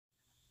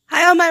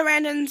my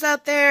randoms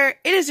out there,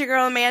 it is your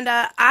girl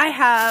Amanda. I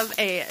have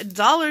a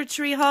Dollar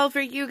Tree haul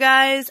for you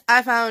guys.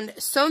 I found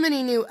so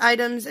many new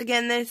items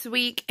again this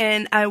week,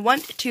 and I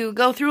want to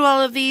go through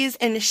all of these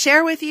and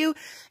share with you.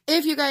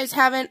 If you guys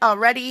haven't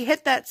already,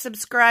 hit that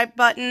subscribe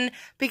button,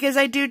 because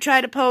I do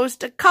try to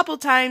post a couple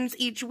times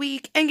each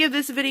week, and give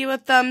this video a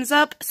thumbs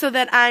up so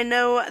that I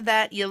know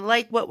that you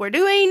like what we're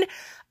doing.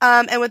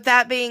 And with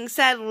that being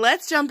said,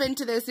 let's jump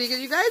into this,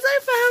 because you guys, I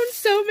found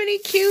so many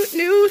cute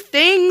new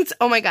things.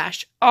 Oh my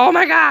gosh. Oh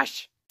my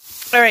gosh.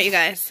 Alright, you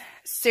guys.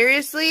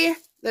 Seriously,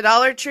 the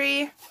Dollar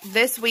Tree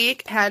this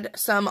week had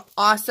some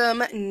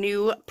awesome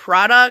new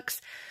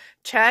products.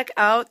 Check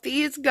out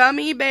these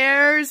gummy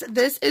bears.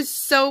 This is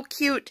so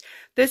cute.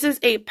 This is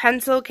a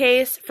pencil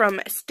case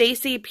from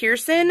Stacy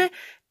Pearson.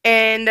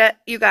 And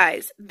you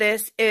guys,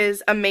 this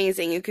is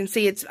amazing. You can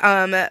see it's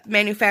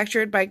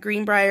manufactured by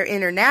Greenbrier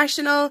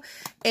International,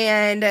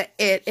 and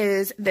it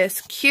is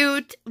this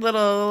cute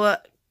little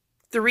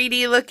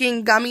 3D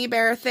looking gummy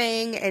bear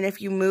thing. And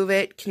if you move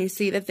it, can you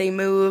see that they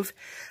move?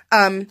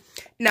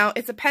 Now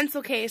it's a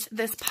pencil case.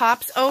 This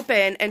pops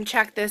open, and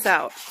check this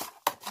out.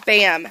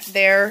 Bam,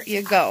 there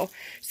you go.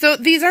 So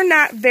these are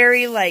not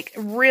very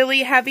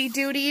really heavy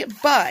duty,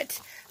 but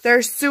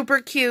they're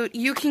super cute.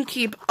 You can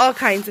keep all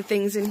kinds of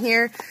things in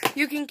here.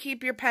 You can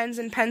keep your pens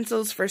and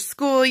pencils for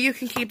school. You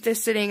can keep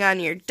this sitting on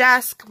your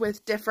desk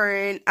with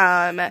different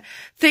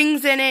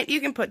things in it.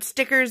 You can put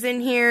stickers in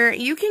here.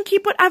 You can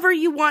keep whatever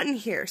you want in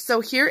here.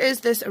 So here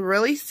is this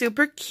really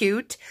super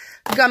cute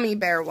gummy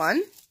bear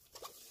one.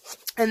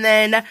 And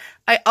then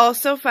I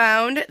also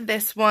found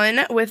this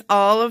one with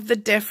all of the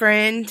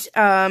different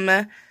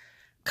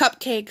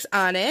cupcakes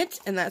on it.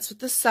 And that's what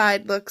the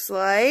side looks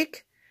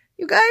like.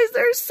 You guys,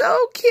 they're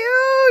so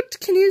cute.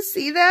 Can you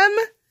see them?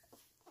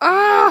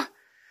 Ah!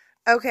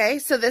 Oh. Okay,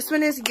 so this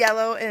one is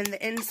yellow, and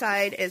the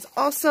inside is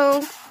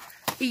also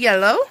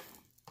yellow.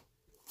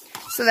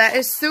 So that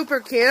is super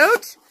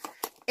cute.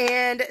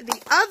 And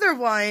the other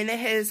one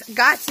has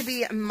got to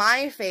be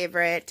my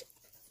favorite.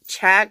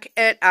 Check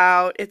it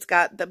out. It's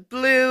got the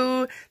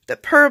blue, the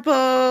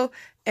purple,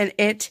 and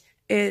it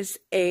is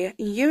a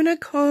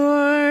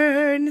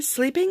unicorn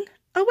sleeping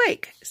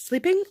awake.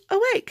 Sleeping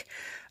awake.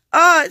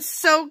 Oh, it's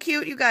so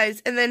cute, you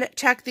guys. And then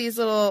check these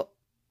little,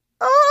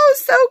 oh,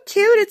 so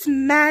cute. It's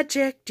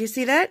magic. Do you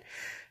see that?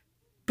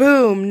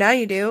 Boom. Now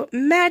you do.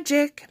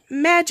 Magic.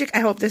 Magic. I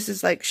hope this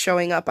is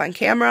showing up on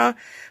camera,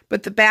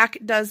 but the back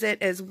does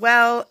it as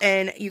well.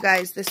 And you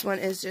guys, this one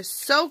is just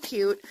so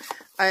cute.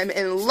 I'm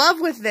in love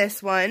with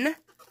this one.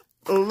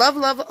 Love,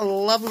 love,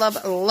 love,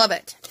 love, love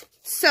it.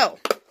 So,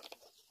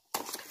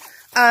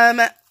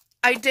 I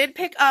did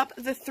pick up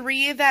the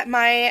 3 that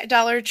my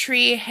Dollar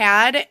Tree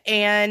had,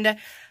 and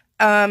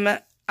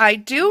I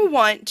do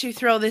want to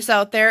throw this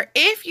out there.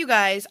 If you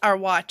guys are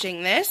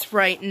watching this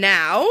right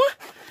now,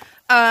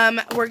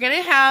 we're going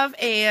to have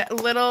a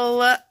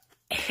little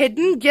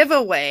hidden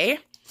giveaway.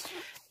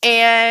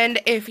 And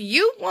if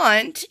you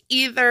want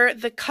either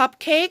the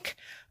cupcake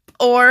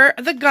or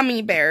the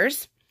gummy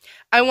bears,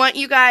 I want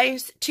you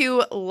guys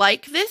to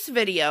like this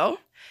video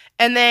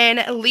and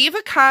then leave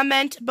a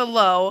comment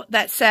below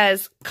that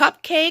says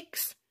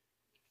cupcakes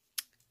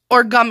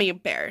or gummy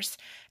bears.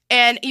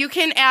 And you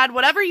can add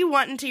whatever you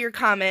want into your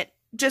comment.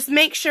 Just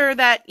make sure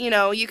that,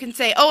 you can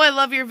say, oh, I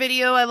love your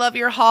video, I love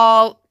your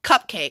haul,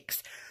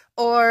 cupcakes.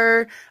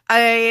 Or,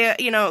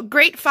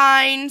 great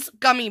finds,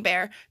 gummy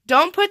bear.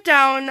 Don't put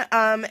down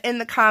in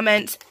the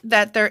comments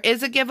that there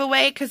is a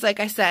giveaway, because like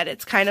I said,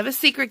 it's kind of a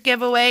secret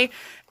giveaway.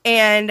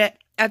 And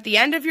at the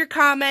end of your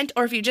comment,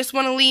 or if you just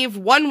want to leave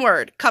one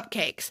word,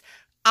 cupcakes,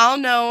 I'll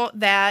know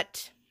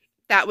that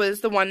that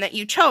was the one that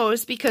you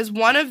chose, because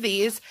one of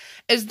these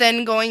is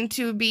then going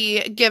to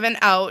be given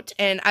out,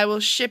 and I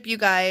will ship you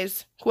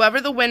guys, whoever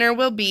the winner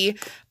will be,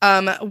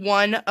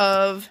 one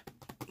of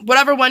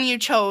whatever one you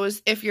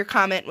chose if your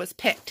comment was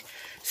picked.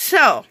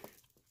 So,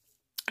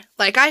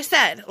 like I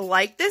said,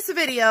 like this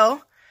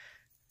video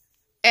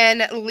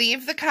and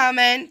leave the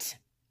comment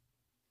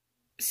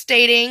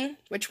stating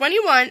which one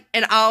you want,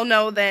 and I'll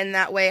know then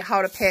that way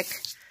how to pick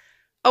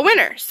a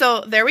winner.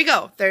 So there we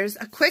go. There's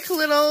a quick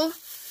little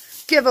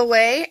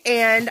giveaway.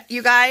 And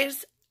you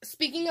guys,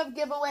 speaking of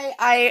giveaway,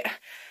 I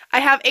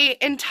have an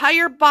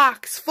entire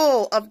box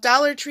full of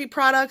Dollar Tree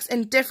products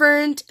and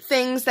different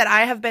things that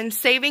I have been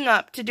saving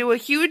up to do a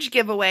huge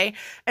giveaway.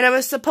 And I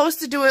was supposed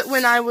to do it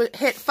when I would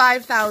hit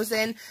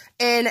 5,000,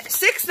 and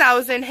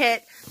 6,000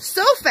 hit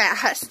so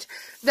fast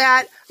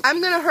that I'm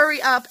going to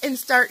hurry up and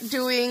start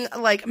doing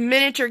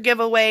miniature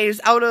giveaways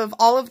out of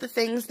all of the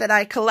things that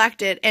I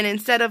collected. And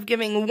instead of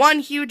giving one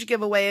huge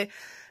giveaway,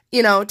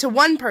 to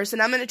one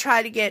person, I'm going to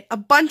try to get a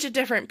bunch of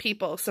different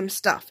people some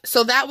stuff.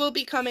 So that will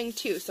be coming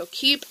too. So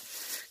keep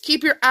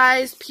your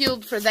eyes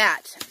peeled for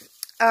that.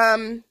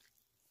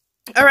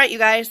 Alright, you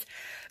guys.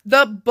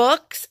 The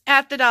books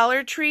at the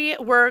Dollar Tree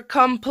were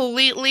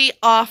completely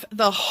off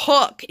the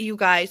hook, you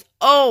guys.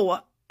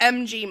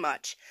 OMG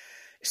much.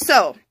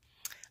 So,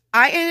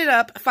 I ended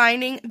up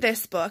finding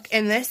this book,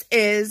 and this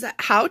is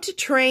How to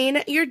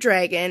Train Your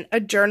Dragon,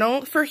 a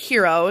Journal for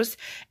Heroes,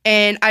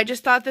 and I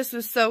just thought this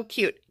was so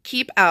cute.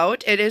 Keep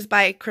Out. It is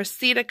by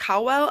Cressida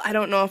Cowell. I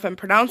don't know if I'm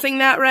pronouncing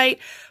that right,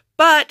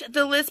 but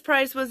the list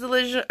price was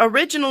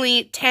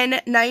originally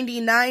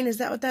 $10.99. Is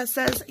that what that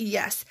says?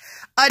 Yes.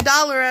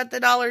 $1 at the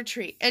Dollar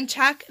Tree. And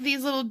check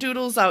these little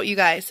doodles out, you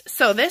guys.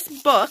 So this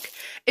book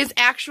is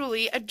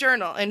actually a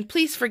journal, and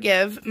please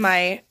forgive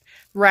my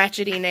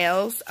ratchety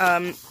nails.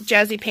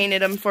 Jazzy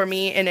painted them for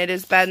me, and it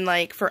has been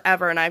like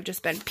forever, and I've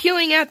just been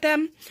peeling at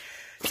them.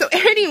 So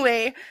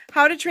anyway,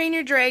 How to Train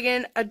Your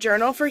Dragon, a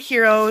Journal for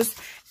Heroes,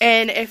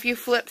 and if you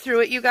flip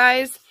through it, you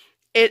guys,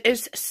 it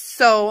is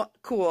so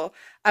cool.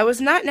 I was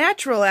not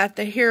natural at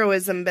the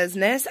heroism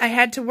business. I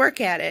had to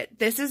work at it.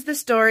 This is the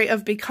story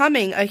of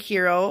becoming a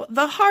hero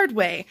the hard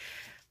way.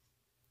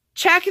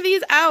 Check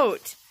these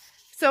out.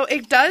 So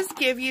it does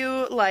give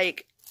you,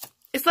 like,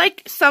 it's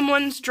like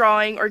someone's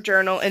drawing or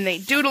journal and they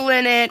doodle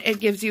in it. It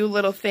gives you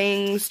little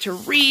things to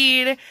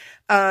read.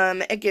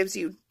 It gives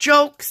you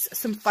jokes,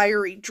 some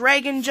fiery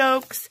dragon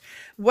jokes.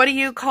 What do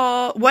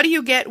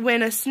you get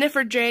when a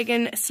sniffer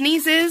dragon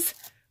sneezes?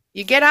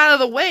 You get out of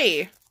the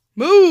way.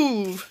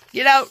 Move!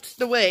 Get out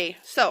the way.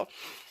 So,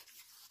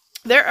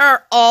 there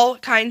are all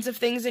kinds of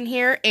things in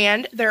here,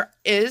 and there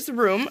is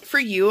room for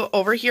you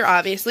over here,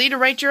 obviously, to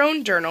write your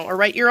own journal or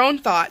write your own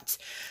thoughts.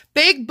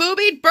 Big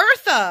boobied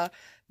Bertha!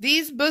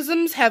 These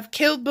bosoms have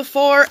killed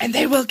before, and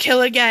they will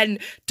kill again.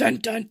 Dun,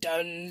 dun,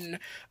 dun.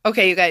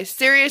 Okay, you guys,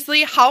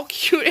 seriously, how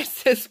cute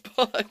is this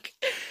book?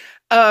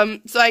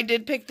 So I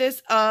did pick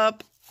this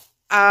up.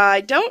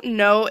 I don't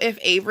know if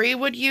Avery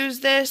would use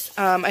this.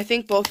 I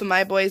think both of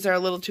my boys are a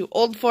little too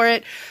old for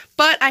it,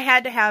 but I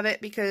had to have it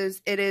because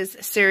it is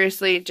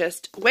seriously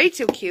just way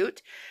too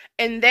cute.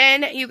 And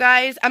then, you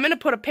guys, I'm going to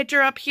put a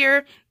picture up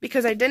here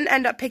because I didn't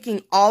end up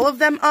picking all of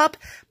them up,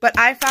 but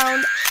I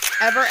found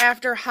Ever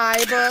After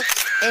High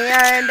books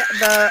and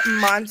the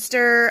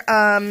Monster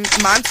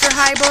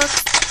High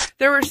books.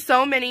 There were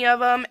so many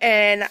of them,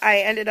 and I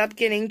ended up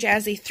getting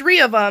Jazzy 3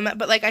 of them,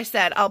 but like I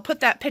said, I'll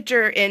put that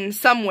picture in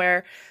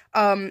somewhere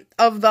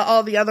of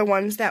all the other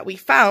ones that we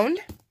found.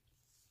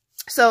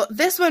 So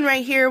this one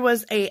right here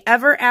was a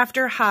Ever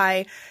After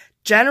High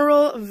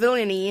General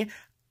Villainy,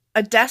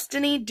 a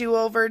Destiny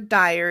Do-Over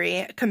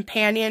Diary,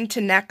 companion to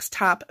Next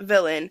Top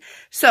Villain.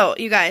 So,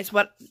 you guys,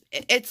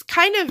 it's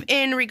kind of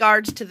in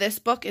regards to this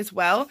book as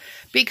well,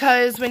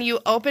 because when you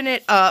open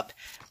it up,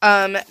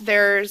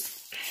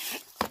 there's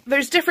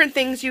different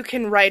things you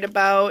can write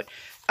about.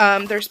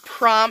 There's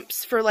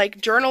prompts for, like,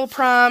 journal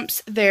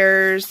prompts.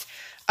 There's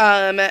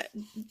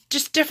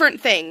just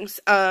different things.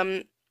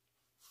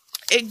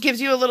 It gives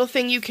you a little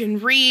thing you can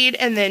read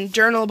and then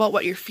journal about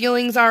what your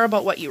feelings are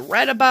about what you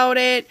read about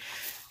it.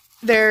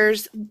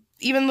 There's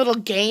even little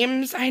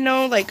games, I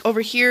know, like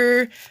over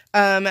here,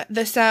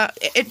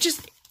 it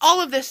just,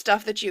 all of this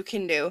stuff that you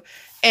can do.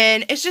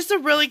 And it's just a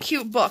really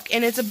cute book,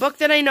 and it's a book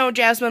that I know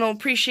Jasmine will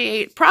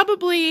appreciate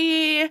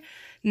probably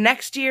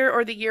next year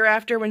or the year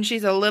after when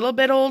she's a little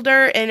bit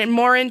older and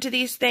more into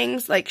these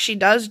things. Like, she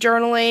does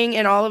journaling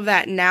and all of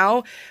that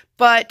now,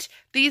 but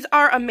these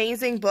are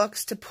amazing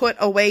books to put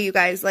away, you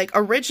guys. Like,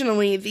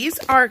 originally, these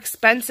are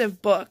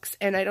expensive books,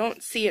 and I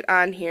don't see it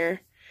on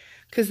here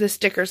because the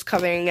sticker's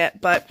covering it,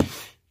 but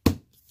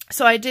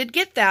so I did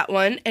get that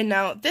one, and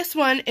now this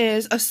one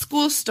is a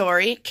school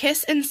story,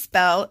 Kiss and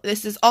Spell.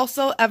 This is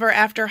also Ever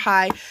After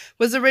High,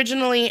 was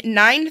originally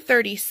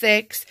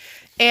 $9.36,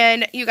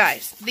 and you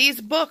guys,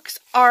 these books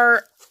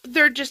are,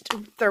 they're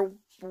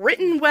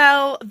written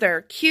well,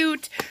 they're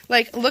cute.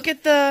 Like, look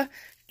at do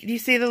you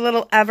see the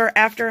little Ever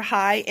After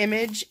High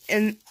image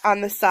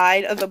on the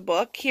side of the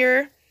book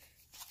here?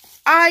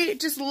 I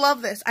just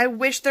love this. I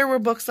wish there were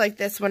books like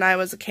this when I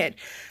was a kid.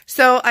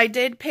 So I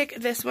did pick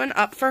this one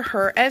up for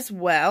her as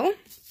well.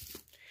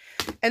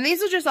 And these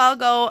will just all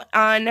go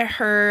on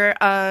her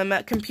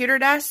computer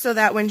desk so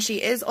that when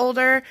she is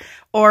older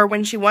or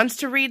when she wants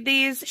to read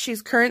these,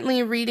 she's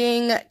currently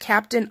reading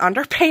Captain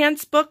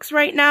Underpants books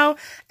right now.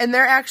 And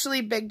they're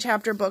actually big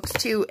chapter books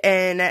too.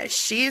 And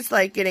she's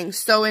like getting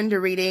so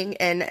into reading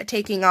and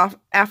taking off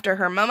after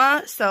her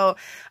mama. So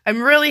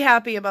I'm really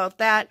happy about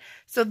that.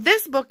 So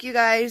this book, you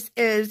guys,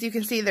 is, you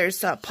can see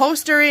there's a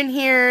poster in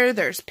here,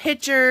 there's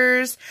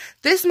pictures.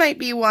 This might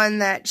be one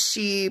that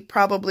she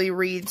probably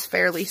reads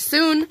fairly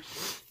soon.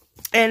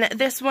 And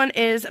this one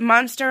is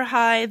Monster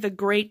High, The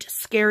Great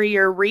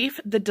Scarier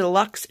Reef, the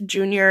deluxe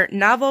junior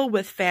novel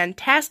with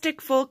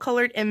fantastic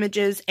full-colored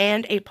images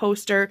and a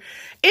poster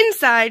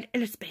inside,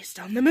 and it's based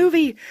on the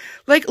movie.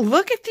 Like,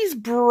 look at these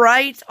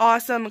bright,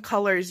 awesome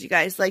colors, you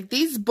guys. Like,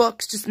 these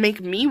books just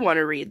make me want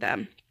to read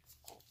them.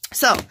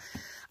 So,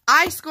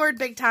 I scored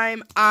big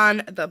time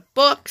on the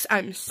books.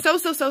 I'm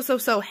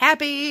so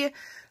happy.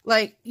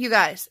 Like, you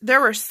guys, there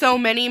were so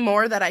many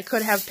more that I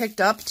could have picked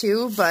up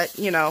too, but,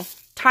 you know,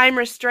 time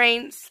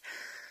restraints.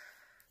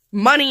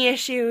 money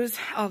issues,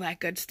 all that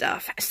good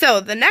stuff. So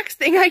the next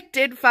thing I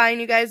did find,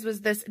 you guys,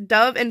 was this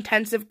Dove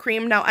Intensive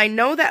Cream. Now, I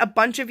know that a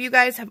bunch of you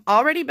guys have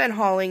already been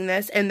hauling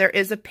this, and there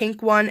is a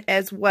pink one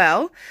as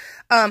well.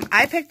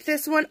 I picked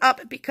this one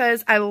up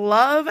because I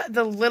love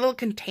the little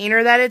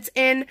container that it's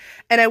in,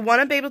 and I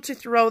want to be able to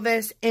throw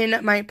this in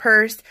my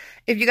purse.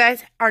 If you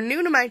guys are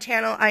new to my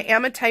channel, I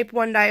am a type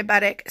 1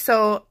 diabetic,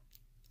 so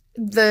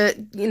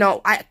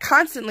I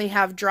constantly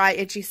have dry,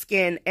 itchy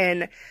skin,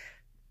 and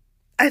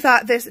I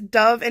thought this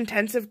Dove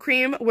Intensive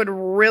Cream would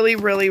really,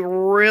 really,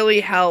 really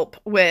help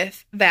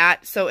with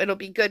that, so it'll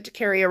be good to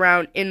carry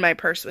around in my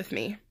purse with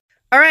me.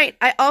 Alright,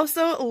 I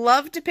also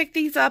love to pick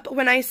these up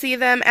when I see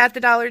them at the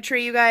Dollar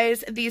Tree, you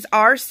guys. These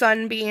are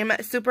Sunbeam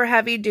Super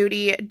Heavy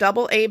Duty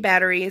AA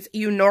batteries.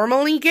 You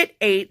normally get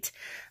 8.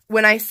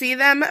 When I see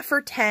them for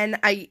 10,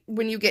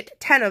 when you get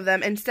 10 of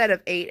them instead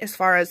of 8 as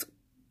far as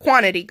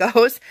quantity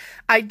goes,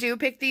 I do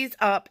pick these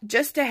up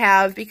just to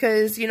have,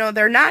 because, you know,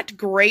 they're not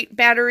great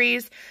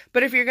batteries,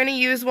 but if you're going to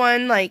use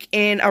one like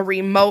in a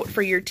remote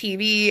for your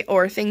TV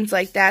or things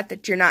like that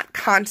that you're not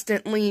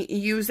constantly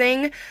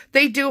using,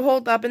 they do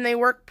hold up and they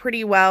work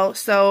pretty well.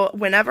 So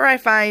whenever I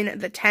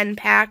find the 10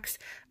 packs,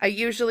 I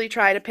usually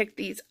try to pick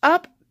these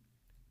up,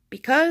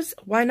 because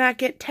why not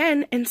get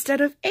 10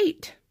 instead of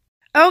 8?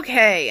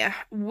 Okay,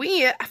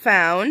 we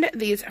found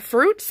these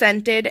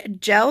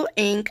fruit-scented gel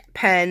ink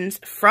pens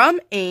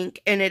from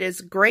Ink, and it is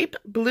grape,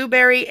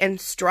 blueberry,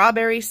 and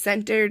strawberry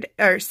scented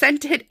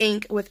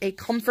ink with a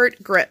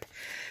comfort grip.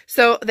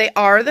 So they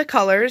are the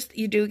colors.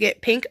 You do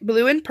get pink,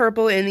 blue, and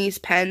purple in these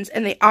pens,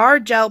 and they are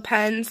gel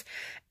pens,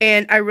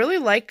 and I really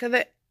like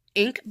the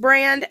Ink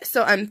brand,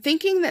 so I'm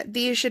thinking that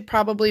these should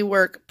probably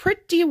work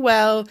pretty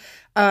well.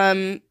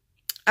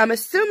 I'm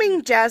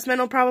assuming Jasmine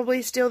will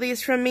probably steal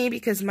these from me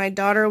because my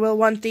daughter will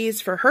want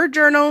these for her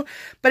journal,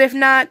 but if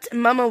not,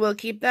 Mama will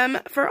keep them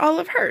for all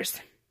of hers.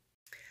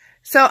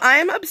 So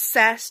I'm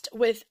obsessed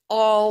with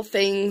all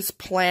things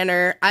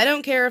planner. I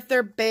don't care if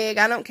they're big,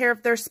 I don't care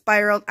if they're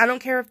spiraled, I don't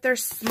care if they're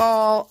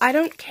small, I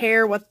don't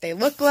care what they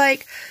look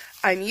like.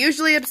 I'm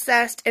usually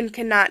obsessed and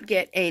cannot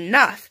get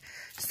enough.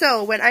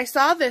 So when I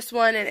saw this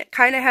one, and it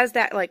kind of has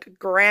that like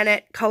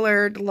granite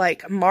colored,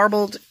 like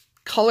marbled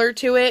color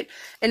to it,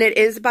 and it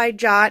is by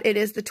Jot. It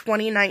is the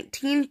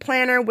 2019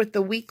 planner with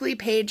the weekly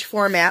page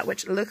format,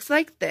 which looks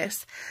like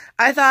this.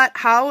 I thought,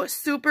 how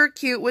super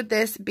cute would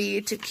this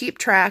be to keep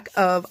track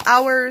of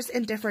hours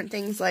and different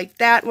things like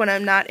that when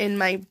I'm not in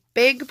my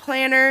big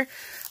planner.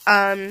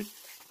 And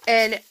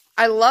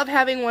I love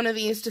having one of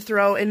these to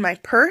throw in my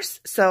purse,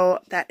 so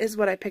that is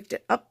what I picked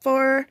it up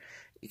for.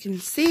 You can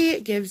see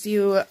it gives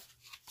you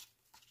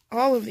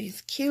all of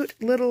these cute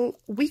little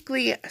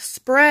weekly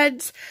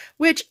spreads,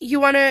 which you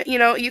want to,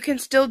 you can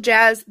still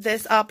jazz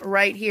this up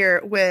right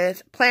here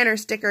with planner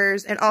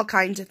stickers and all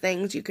kinds of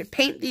things. You could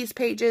paint these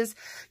pages.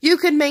 You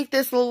could make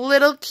this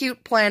little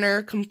cute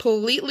planner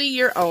completely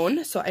your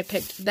own, so I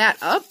picked that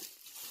up.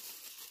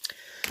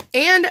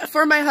 And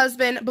for my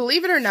husband,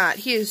 believe it or not,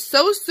 he is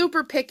so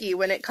super picky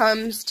when it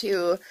comes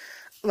to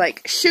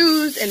like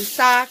shoes and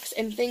socks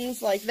and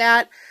things like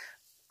that.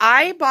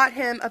 I bought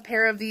him a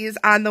pair of these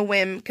on the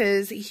whim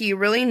because he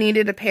really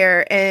needed a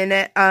pair, and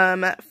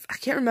I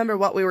can't remember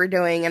what we were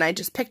doing, and I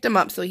just picked them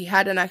up so he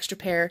had an extra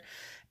pair,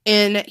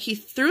 and he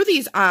threw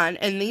these on,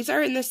 and these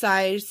are in the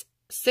size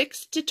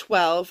 6 to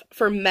 12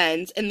 for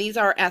men's, and these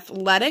are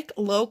athletic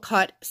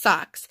low-cut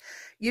socks.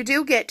 You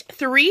do get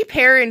 3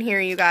 pair in here,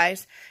 you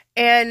guys,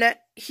 and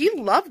he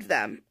loved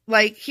them.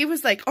 Like, he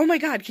was like, oh my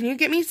god, can you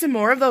get me some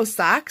more of those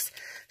socks?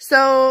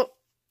 So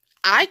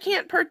I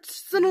can't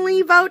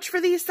personally vouch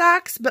for these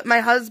socks, but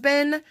my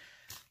husband,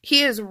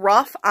 he is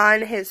rough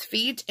on his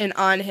feet and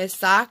on his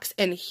socks,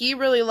 and he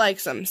really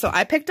likes them. So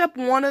I picked up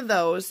one of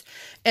those,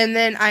 and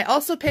then I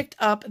also picked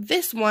up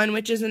this one,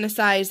 which is in a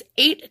size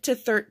 8 to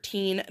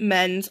 13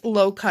 men's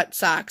low-cut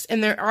socks.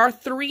 And there are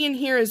 3 in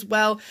here as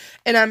well,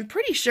 and I'm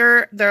pretty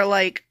sure they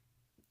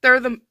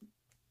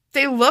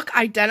look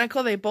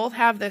identical. They both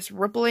have this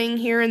rippling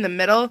here in the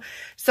middle.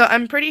 So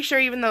I'm pretty sure,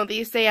 even though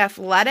these say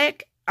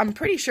athletic, I'm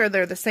pretty sure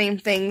they're the same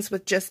things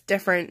with just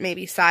different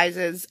maybe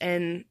sizes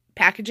and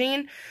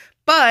packaging.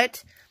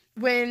 But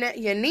when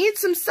you need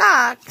some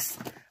socks,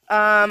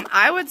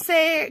 I would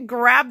say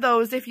grab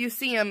those if you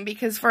see them,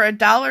 because for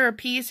 $1 a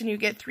piece and you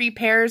get 3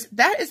 pairs,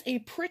 that is a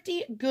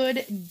pretty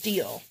good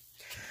deal.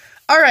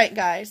 All right,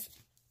 guys,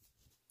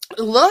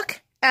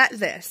 look at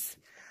this.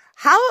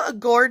 How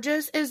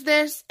gorgeous is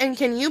this? And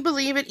can you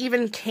believe it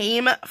even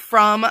came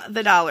from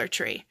the Dollar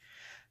Tree?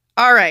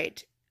 All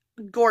right.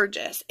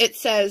 Gorgeous. It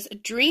says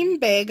Dream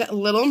Big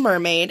Little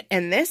Mermaid,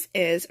 and this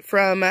is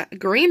from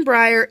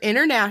Greenbrier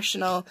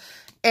International.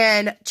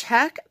 And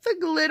check the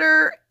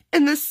glitter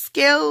and the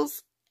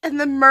scales and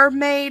the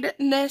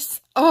mermaidness.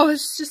 Oh,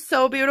 it's just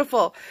so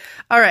beautiful.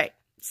 All right.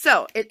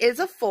 So it is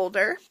a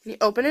folder. You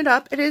open it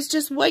up. It is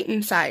just white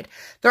inside.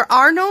 There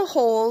are no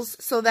holes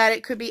so that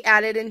it could be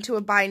added into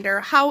a binder.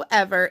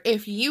 However,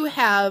 if you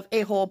have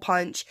a hole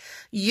punch,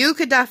 you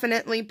could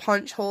definitely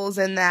punch holes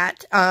in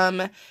that,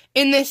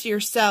 in this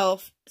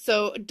yourself.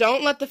 So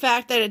don't let the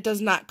fact that it does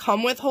not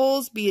come with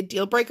holes be a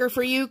deal breaker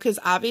for you, because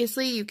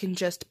obviously you can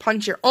just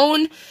punch your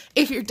own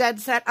if you're dead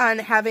set on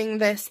having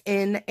this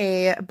in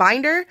a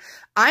binder.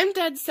 I'm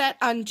dead set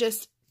on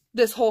just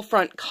this whole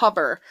front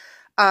cover.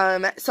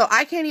 So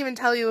I can't even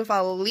tell you if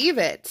I'll leave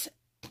it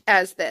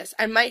as this.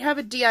 I might have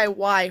a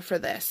DIY for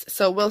this,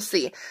 so we'll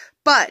see.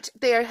 But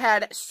they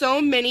had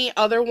so many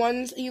other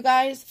ones, you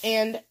guys,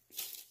 and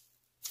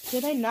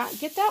did I not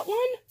get that one?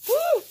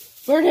 Woo!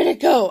 Where did it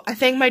go? I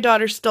think my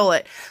daughter stole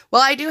it.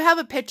 Well, I do have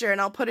a picture,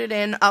 and I'll put it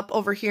in up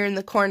over here in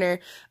the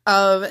corner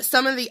of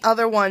some of the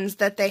other ones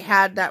that they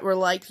had that were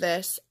like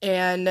this.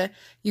 And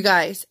you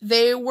guys,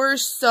 they were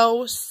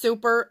so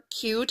super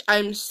cute.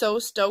 I'm so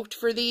stoked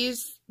for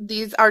these.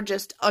 These are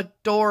just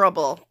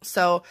adorable.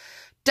 So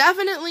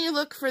definitely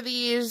look for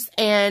these.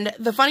 And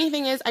the funny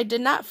thing is, I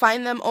did not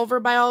find them over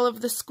by all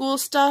of the school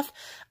stuff.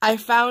 I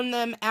found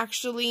them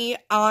actually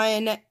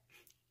on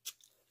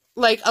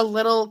like a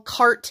little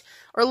cart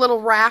or a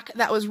little rack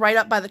that was right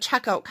up by the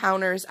checkout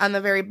counters on the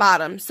very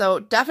bottom. So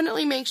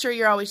definitely make sure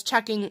you're always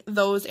checking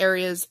those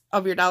areas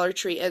of your Dollar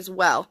Tree as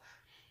well.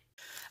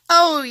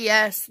 Oh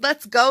yes,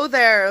 let's go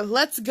there.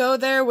 Let's go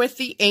there with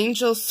the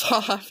Angel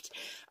Soft.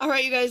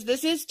 Alright you guys,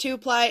 this is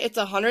 2-ply. It's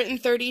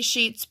 130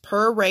 sheets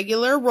per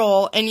regular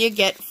roll, and you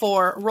get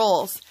 4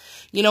 rolls.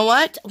 You know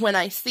what? When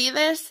I see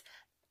this,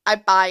 I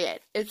buy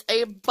it. It's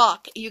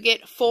 $1. You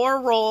get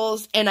 4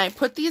 rolls, and I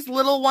put these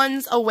little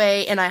ones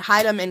away, and I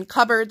hide them in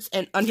cupboards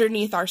and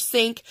underneath our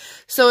sink.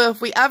 So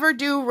if we ever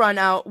do run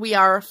out, we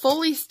are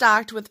fully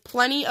stocked with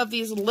plenty of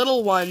these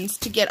little ones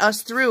to get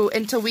us through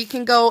until we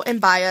can go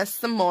and buy us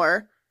some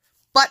more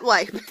butt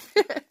wipe.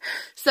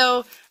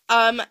 So,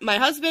 my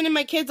husband and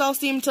my kids all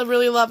seem to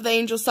really love the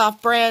Angel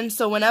Soft brand,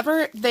 so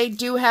whenever they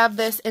do have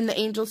this in the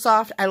Angel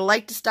Soft, I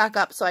like to stock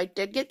up, so I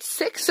did get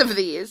 6 of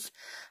these.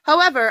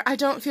 However, I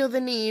don't feel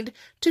the need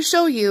to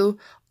show you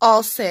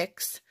all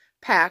 6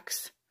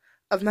 packs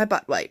of my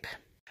butt wipe.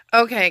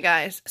 Okay,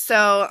 guys,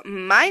 so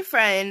my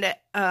friend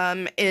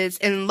is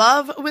in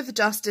love with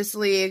Justice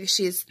League.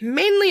 She's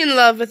mainly in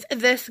love with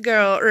this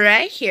girl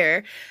right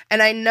here.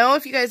 And I know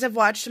if you guys have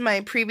watched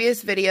my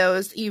previous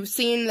videos, you've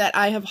seen that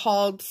I have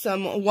hauled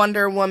some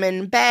Wonder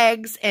Woman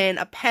bags and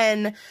a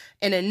pen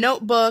and a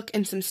notebook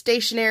and some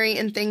stationery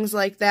and things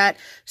like that.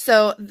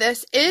 So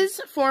this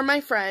is for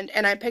my friend,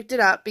 and I picked it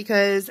up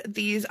because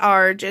these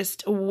are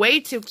just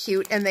way too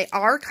cute, and they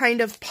are kind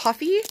of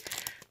puffy.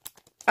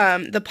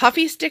 The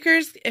puffy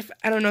stickers,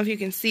 I don't know if you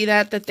can see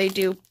that they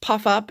do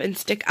puff up and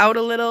stick out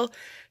a little.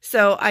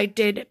 So I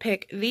did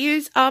pick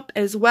these up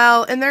as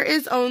well, and there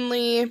is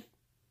only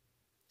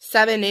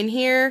 7 in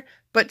here,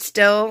 but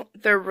still,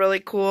 they're really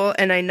cool,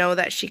 and I know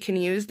that she can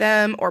use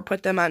them or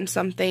put them on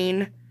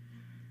something,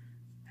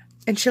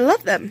 and she'll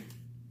love them.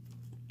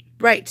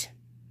 Right.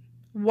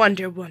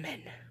 Wonder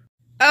Woman.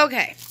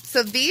 Okay,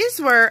 so these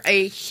were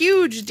a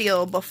huge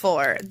deal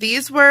before.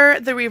 These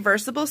were the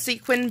reversible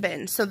sequin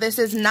bins, so this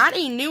is not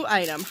a new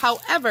item.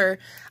 However,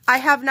 I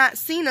have not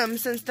seen them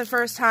since the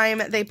first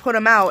time they put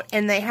them out,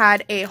 and they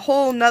had a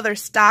whole nother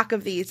stock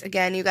of these.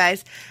 Again, you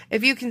guys,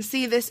 if you can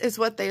see, this is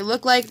what they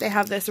look like. They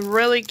have this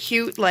really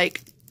cute,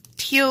 like,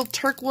 teal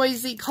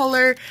turquoisey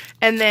color,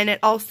 and then it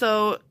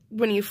also,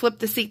 when you flip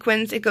the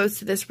sequins, it goes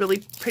to this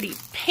really pretty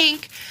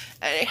pink,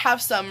 and I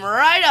have some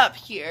right up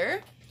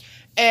here.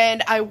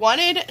 And I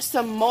wanted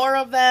some more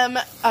of them,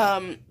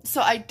 so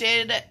I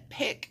did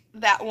pick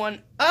that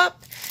one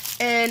up,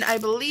 and I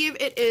believe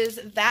it is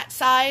that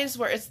size,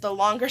 where it's the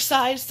longer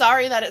size.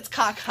 Sorry that it's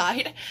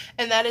cockeyed,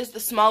 and that is the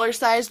smaller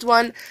sized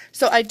one.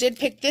 So I did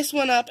pick this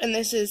one up, and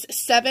this is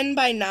 7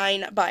 by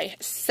 9 by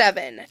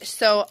 7.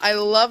 So I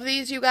love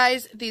these, you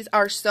guys. These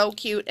are so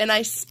cute, and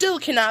I still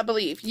cannot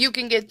believe you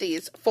can get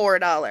these for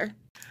 $1.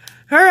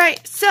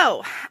 Alright,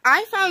 so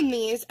I found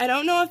these. I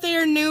don't know if they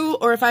are new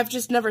or if I've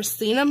just never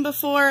seen them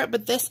before,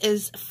 but this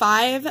is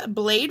 5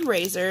 blade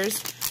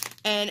razors,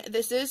 and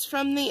this is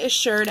from the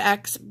Assured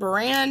X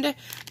brand.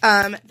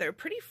 They're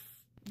pretty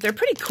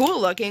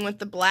cool looking with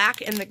the black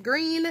and the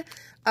green.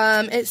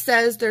 It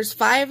says there's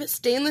 5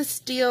 stainless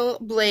steel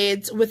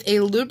blades with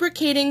a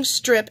lubricating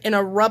strip and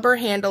a rubber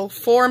handle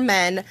for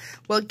men.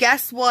 Well,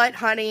 guess what,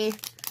 honey?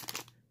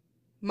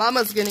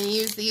 Mama's gonna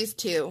use these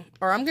too,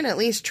 or I'm gonna at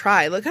least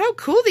try. Look how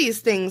cool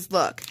these things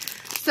look.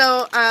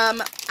 So,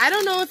 I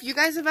don't know if you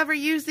guys have ever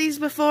used these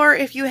before.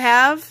 If you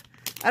have,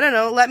 I don't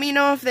know, let me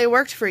know if they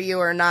worked for you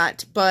or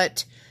not.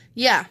 But,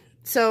 yeah,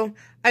 so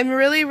I'm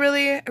really,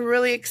 really,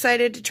 really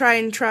excited to try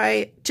and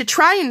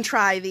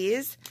try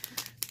these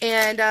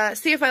and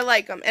see if I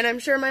like them. And I'm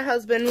sure my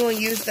husband will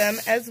use them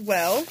as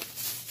well.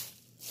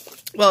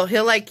 Well,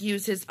 he'll, like,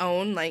 use his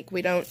own, like,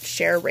 we don't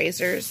share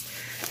razors.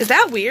 Is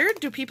that weird?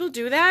 Do people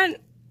do that?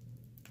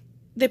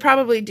 They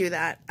probably do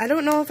that. I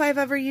don't know if I've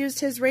ever used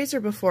his razor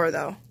before,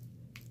 though.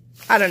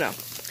 I don't know.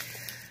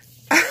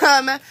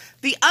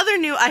 The other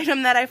new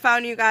item that I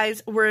found, you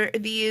guys, were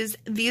these.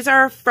 These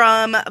are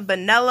from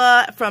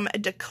Vanilla, from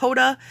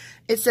Dakota.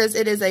 It says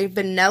it is a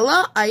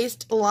vanilla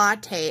iced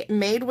latte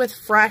made with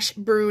fresh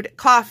brewed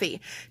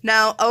coffee.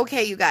 Now,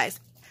 okay, you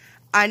guys,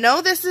 I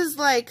know this is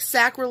like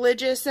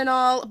sacrilegious and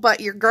all, but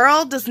your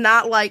girl does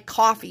not like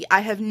coffee. I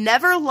have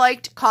never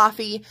liked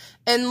coffee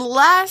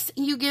unless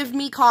you give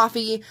me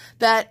coffee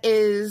that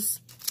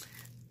is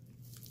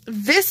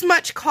this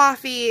much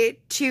coffee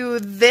to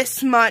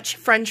this much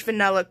French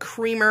vanilla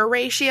creamer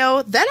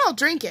ratio. Then I'll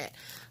drink it.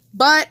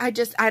 But I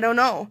don't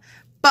know.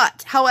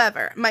 But,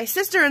 however, my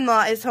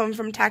sister-in-law is home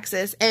from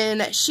Texas,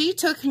 and she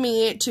took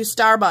me to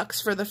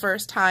Starbucks for the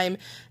first time,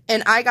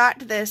 and I got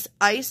this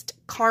iced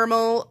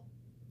caramel,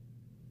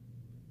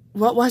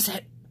 what was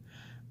it?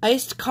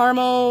 Iced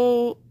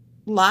caramel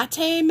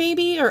latte,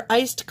 maybe? Or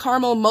iced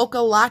caramel mocha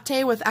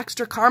latte with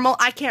extra caramel?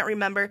 I can't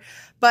remember.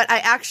 But I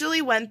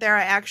actually went there,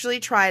 I actually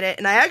tried it,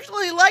 and I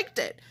actually liked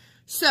it.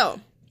 So,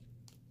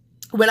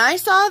 when I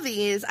saw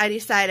these, I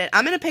decided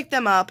I'm going to pick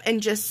them up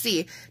and just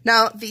see.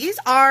 Now, these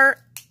are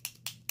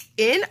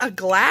in a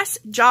glass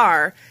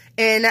jar,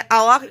 and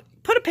I'll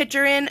put a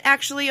picture in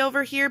actually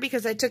over here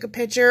because I took a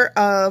picture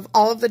of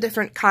all of the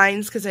different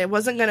kinds because I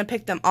wasn't going to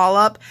pick them all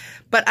up,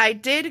 but I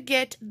did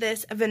get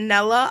this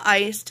vanilla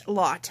iced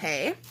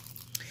latte,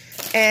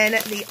 and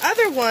the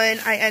other one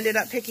I ended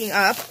up picking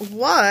up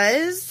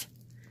was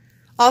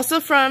also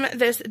from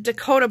this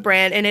Dakota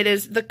brand, and it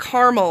is the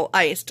caramel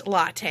iced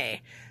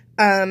latte,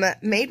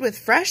 made with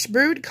fresh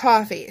brewed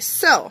coffee.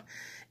 So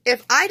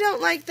if I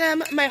don't like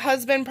them, my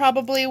husband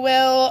probably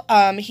will.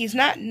 He's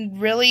not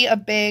really a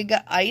big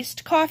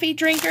iced coffee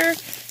drinker.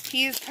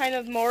 He's kind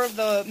of more of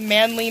the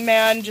manly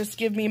man, just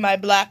give me my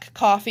black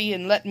coffee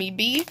and let me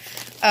be.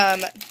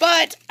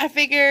 But I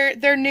figure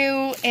they're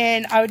new,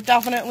 and I would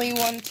definitely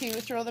want to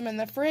throw them in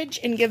the fridge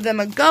and give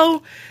them a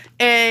go.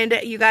 And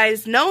you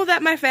guys know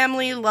that my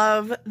family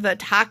love the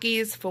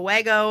Takis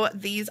Fuego.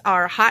 These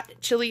are hot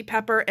chili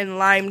pepper and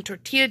lime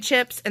tortilla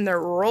chips, and they're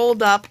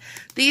rolled up.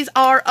 These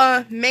are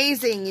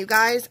amazing, you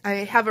guys. I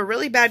have a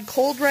really bad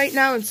cold right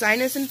now and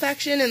sinus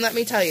infection, and let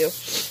me tell you,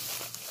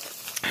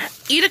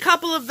 eat a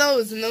couple of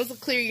those, and those will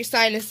clear your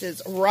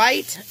sinuses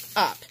right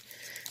up.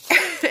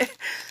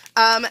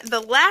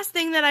 The last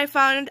thing that I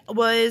found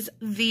was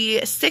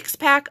the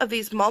 6-pack of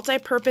these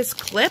multi-purpose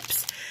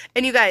clips.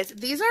 And you guys,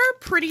 these are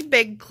pretty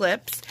big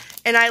clips,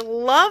 and I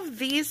love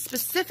these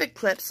specific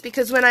clips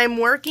because when I'm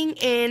working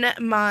in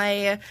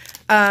my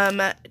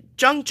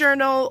junk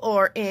journal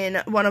or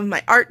in one of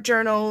my art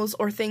journals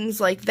or things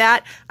like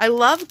that, I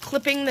love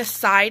clipping the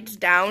sides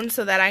down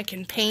so that I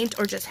can paint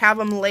or just have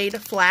them laid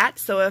flat.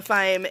 So if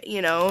I'm,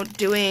 you know,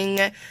 doing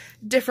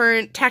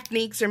different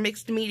techniques or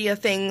mixed media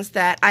things,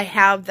 that I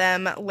have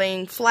them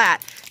laying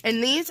flat.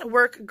 And these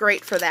work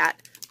great for that.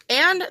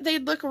 And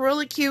they'd look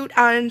really cute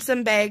on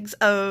some bags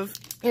of,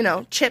 you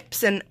know,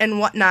 chips and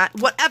whatnot.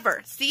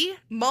 Whatever. See?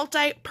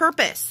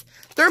 Multi-purpose.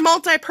 They're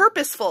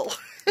multi-purposeful.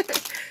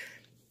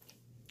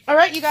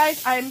 Alright, you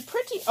guys. I'm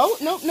pretty... Oh,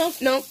 nope.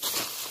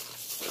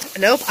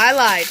 Nope, I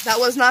lied. That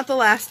was not the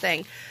last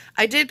thing.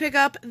 I did pick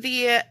up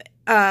the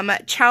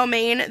chow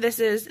mein. This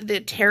is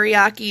the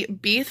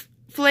teriyaki beef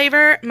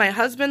flavor. My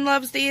husband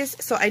loves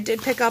these, so I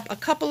did pick up a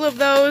couple of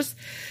those.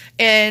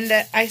 And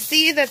I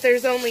see that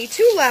there's only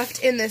 2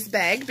 left in this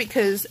bag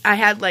because I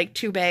had like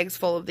 2 bags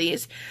full of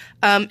these.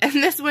 And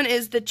this one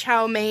is the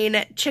chow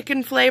mein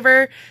chicken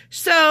flavor.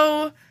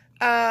 So,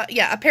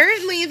 yeah,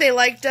 apparently they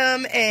liked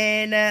them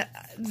and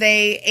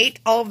they ate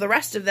all of the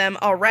rest of them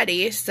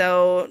already.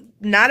 So,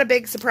 not a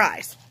big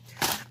surprise.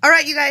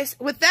 Alright, you guys,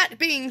 with that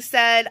being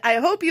said, I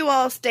hope you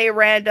all stay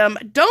random.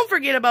 Don't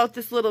forget about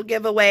this little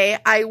giveaway.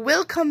 I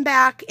will come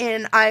back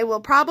and I will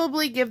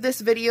probably give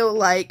this video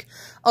like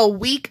a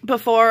week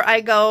before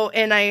I go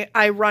and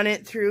I run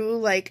it through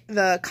like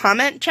the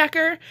comment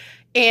checker.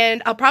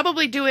 And I'll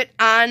probably do it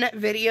on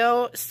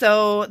video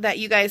so that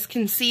you guys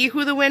can see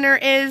who the winner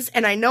is.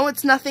 And I know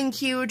it's nothing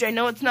huge. I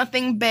know it's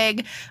nothing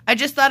big. I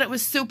just thought it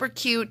was super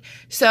cute.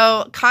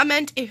 So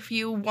comment if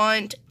you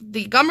want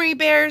the gummy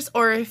bears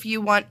or if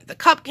you want the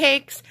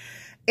cupcakes.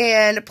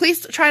 And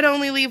please try to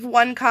only leave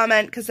 1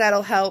 comment because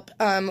that'll help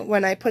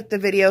when I put the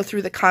video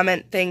through the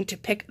comment thing to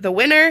pick the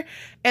winner.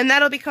 And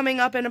that'll be coming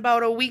up in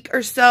about a week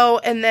or so.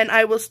 And then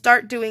I will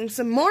start doing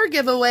some more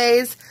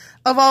giveaways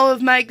of all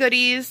of my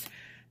goodies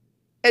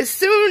as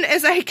soon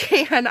as I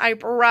can, I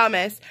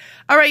promise.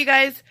 Alright, you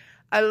guys,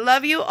 I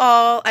love you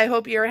all. I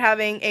hope you're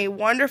having a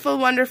wonderful,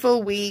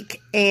 wonderful week.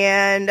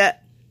 And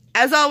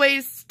as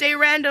always, stay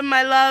random,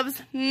 my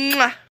loves. Mwah.